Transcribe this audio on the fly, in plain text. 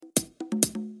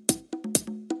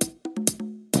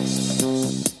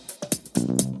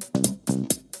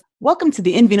Welcome to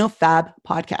the In Vino Fab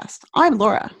podcast. I'm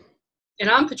Laura.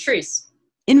 And I'm Patrice.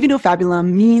 In Vino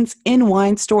Fabulum means in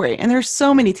wine story, and there are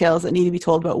so many tales that need to be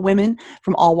told about women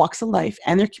from all walks of life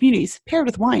and their communities, paired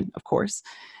with wine, of course.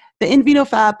 The In Vino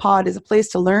Fab pod is a place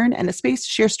to learn and a space to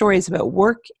share stories about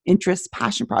work, interests,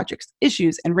 passion projects,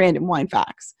 issues, and random wine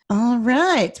facts. All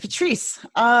right, Patrice,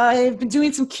 I've been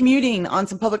doing some commuting on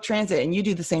some public transit, and you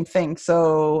do the same thing.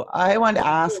 So I wanted to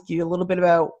ask you a little bit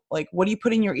about, what do you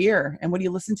put in your ear, and what do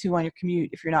you listen to on your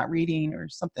commute if you're not reading or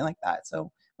something like that?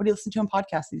 So what do you listen to on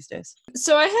podcasts these days?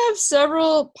 So I have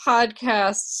several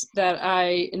podcasts that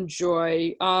I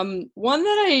enjoy. One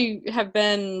that I have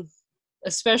been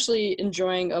especially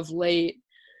enjoying of late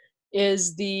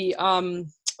is the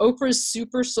Oprah's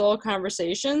Super Soul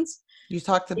Conversations. You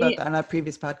talked about that on a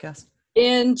previous podcast.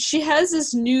 And she has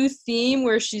this new theme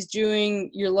where she's doing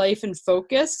your life in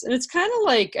focus. And it's kind of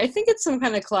like, I think it's some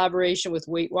kind of collaboration with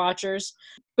Weight Watchers.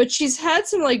 But she's had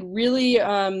some really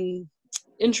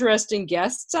interesting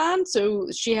guests on. So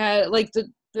she had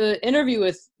the interview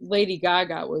with Lady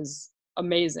Gaga was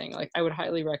amazing. I would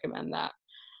highly recommend that.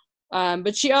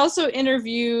 But she also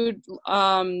interviewed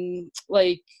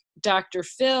Dr.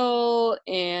 Phil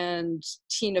and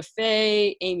Tina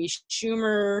Fey, Amy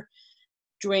Schumer,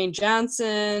 Dwayne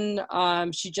Johnson.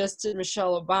 She just did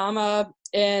Michelle Obama.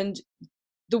 And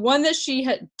the one that she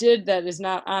did that is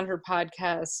not on her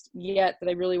podcast yet that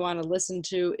I really want to listen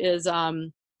to is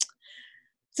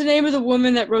it's the name of the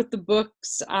woman that wrote the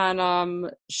books on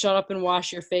Shut Up and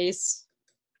Wash Your Face.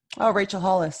 Oh, Rachel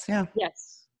Hollis. Yeah.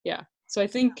 Yes. Yeah. So I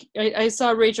think I saw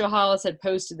Rachel Hollis had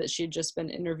posted that she had just been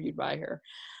interviewed by her.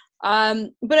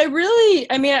 But I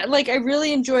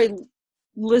really enjoy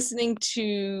listening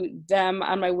to them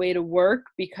on my way to work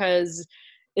because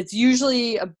it's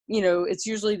usually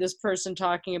this person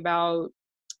talking about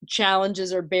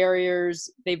challenges or barriers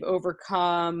they've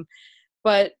overcome.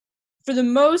 But for the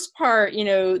most part,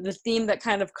 the theme that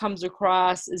kind of comes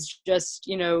across is just,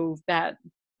 that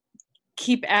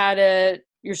keep at it.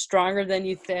 You're stronger than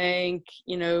you think,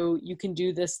 you can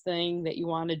do this thing that you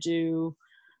want to do.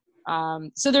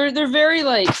 So they're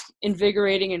very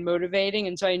invigorating and motivating.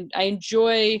 And so I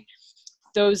enjoy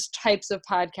those types of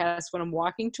podcasts when I'm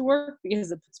walking to work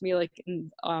because it puts me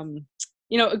in,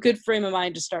 a good frame of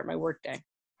mind to start my work day.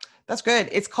 That's good.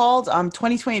 It's called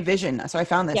 2020 Vision. So I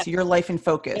found this, Your Life in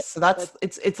Focus. Yep. So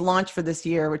it's launched for this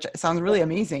year, which sounds really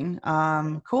amazing.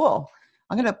 Cool.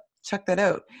 I'm going to check that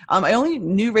out. I only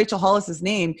knew Rachel Hollis's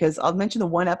name because I'll mention the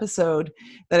one episode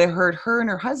that I heard her and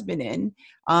her husband in.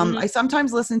 I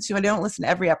sometimes listen to, I don't listen to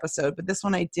every episode, but this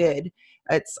one I did.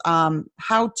 It's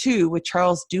How To with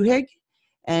Charles Duhigg.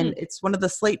 And it's one of the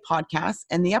Slate podcasts.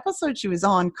 And the episode she was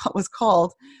on was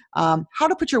called How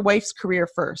to Put Your Wife's Career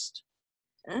First.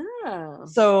 Oh.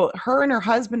 So her and her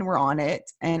husband were on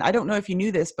it. And I don't know if you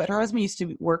knew this, but her husband used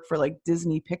to work for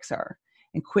Disney Pixar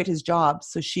and quit his job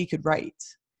so she could write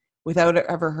without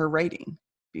ever her writing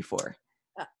before.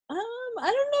 I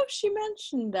don't know if she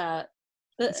mentioned that.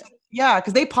 Yeah,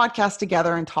 because they podcast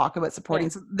together and talk about supporting.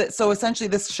 Yeah. So essentially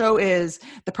this show is,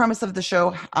 the premise of the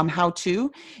show, How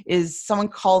To, is someone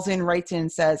calls in, writes in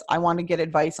and says, I want to get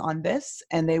advice on this.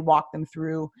 And they walk them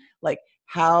through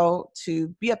how to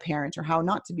be a parent or how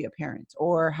not to be a parent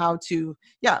or how to,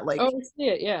 oh, I see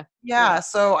it. Yeah.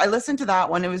 So I listened to that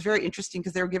one. It was very interesting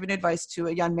because they were giving advice to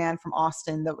a young man from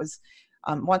Austin that was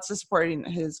wants to support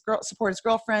his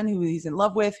girlfriend who he's in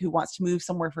love with, who wants to move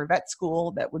somewhere for vet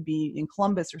school that would be in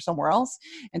Columbus or somewhere else,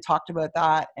 and talked about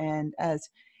that. And as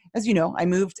you know, I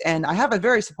moved and I have a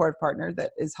very supportive partner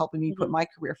that is helping me put my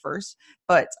career first.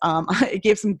 But it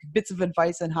gave some bits of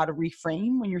advice on how to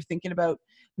reframe when you're thinking about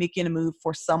making a move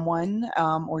for someone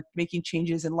or making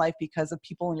changes in life because of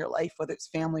people in your life, whether it's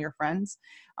family or friends.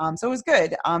 So it was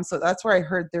good. So that's where I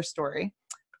heard their story.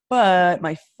 But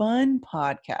my fun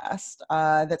podcast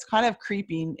that's kind of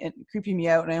creeping me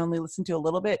out, and I only listen to a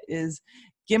little bit, is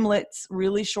Gimlet's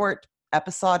really short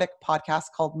episodic podcast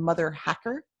called Mother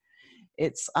Hacker.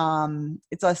 It's on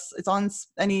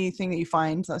anything that you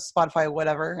find, Spotify,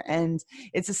 whatever, and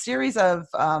it's a series of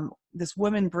this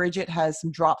woman, Bridget, has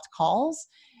some dropped calls,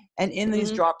 and in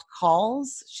these dropped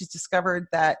calls, she's discovered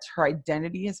that her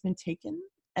identity has been taken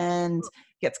and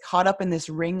gets caught up in this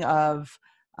ring of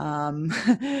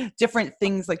different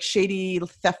things like shady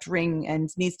theft ring, and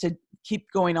needs to keep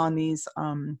going on these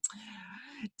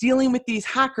dealing with these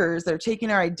hackers that are taking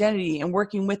her identity and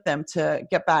working with them to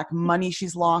get back money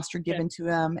she's lost or given to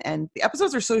them. And the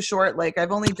episodes are so short.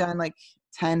 I've only done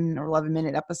 10 or 11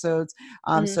 minute episodes.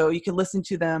 So you can listen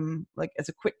to them as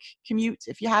a quick commute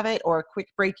if you have it, or a quick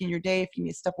break in your day if you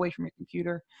need to step away from your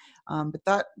computer. But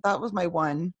that was my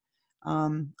one.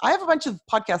 I have a bunch of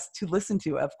podcasts to listen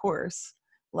to, of course.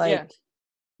 Like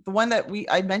the one that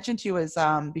I mentioned to you is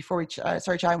before we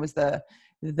started chatting was the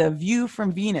View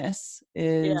from Venus.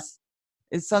 It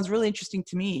sounds really interesting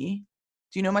to me.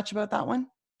 Do you know much about that one?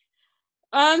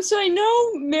 So I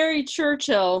know Mary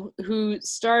Churchill, who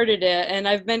started it, and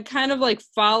I've been kind of like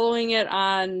following it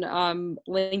on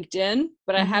LinkedIn,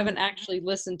 but I haven't actually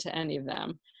listened to any of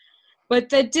them. But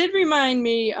that did remind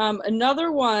me,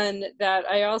 another one that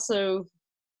I also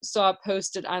saw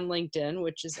posted on LinkedIn,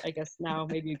 which is, I guess, now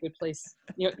maybe a good place.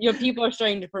 You know, people are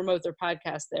starting to promote their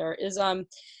podcast there, is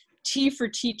Tea for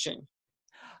Teaching.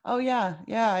 Oh yeah.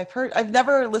 I've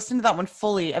never listened to that one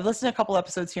fully. I've listened to a couple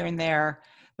episodes here and there,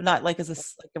 but not like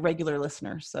as a regular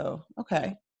listener. So,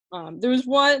 okay. There was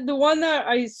the one that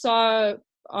I saw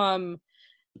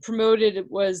promoted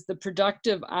was the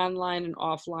Productive Online and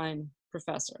Offline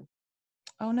Professor.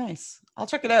 Oh, nice. I'll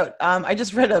check it out. I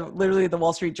just read literally the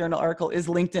Wall Street Journal article, "Is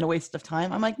LinkedIn a waste of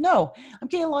time?" I'm like, no, I'm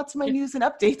getting lots of my news and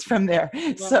updates from there.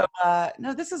 Yeah. So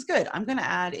no, this is good. I'm going to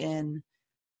add in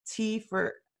Tea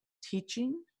for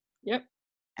Teaching. Yep.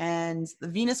 And the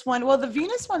Venus one. Well, the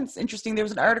Venus one's interesting. There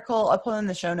was an article I'll put in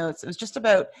the show notes. It was just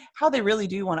about how they really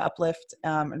do want to uplift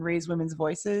and raise women's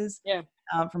voices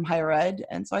from higher ed.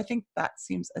 And so I think that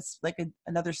seems like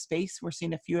another space. We're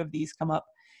seeing a few of these come up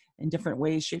in different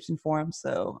ways, shapes, and forms.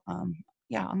 So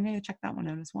yeah, I'm going to check that one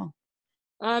out as well.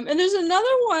 And there's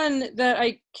another one that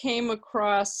I came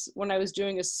across when I was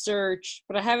doing a search,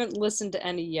 but I haven't listened to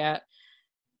any yet.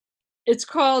 It's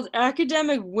called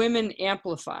Academic Women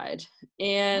Amplified.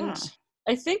 And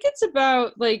I think it's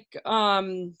about like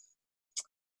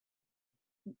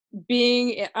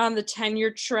being on the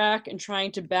tenure track and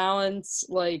trying to balance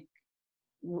like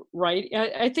write.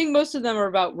 I think most of them are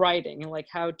about writing and like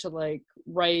how to like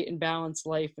write and balance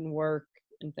life and work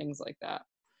and things like that.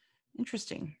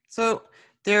 Interesting. So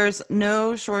there's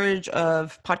no shortage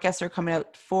of podcasts that are coming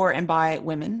out for and by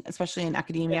women, especially in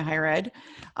academia, higher ed.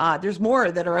 There's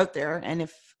more that are out there. And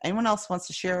if anyone else wants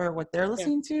to share what they're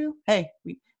listening to, hey,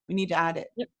 we need to add it.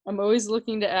 Yep. I'm always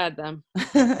looking to add them.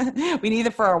 We need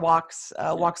it for our walks,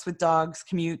 walks with dogs,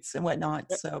 commutes and whatnot.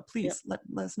 Yep. So please let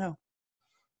us know.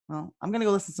 Well, I'm going to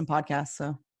go listen to some podcasts.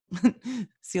 So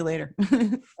see you later.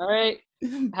 All right.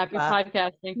 Happy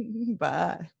podcasting.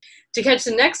 Bye. To catch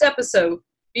the next episode,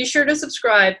 be sure to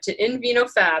subscribe to In Vino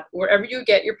Fab wherever you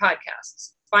get your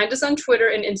podcasts. Find us on Twitter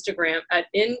and Instagram at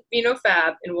In Vino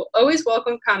Fab, and we'll always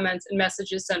welcome comments and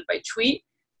messages sent by tweet,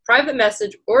 private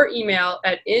message, or email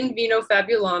at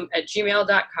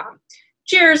invinofabulum@gmail.com.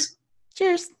 Cheers!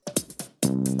 Cheers!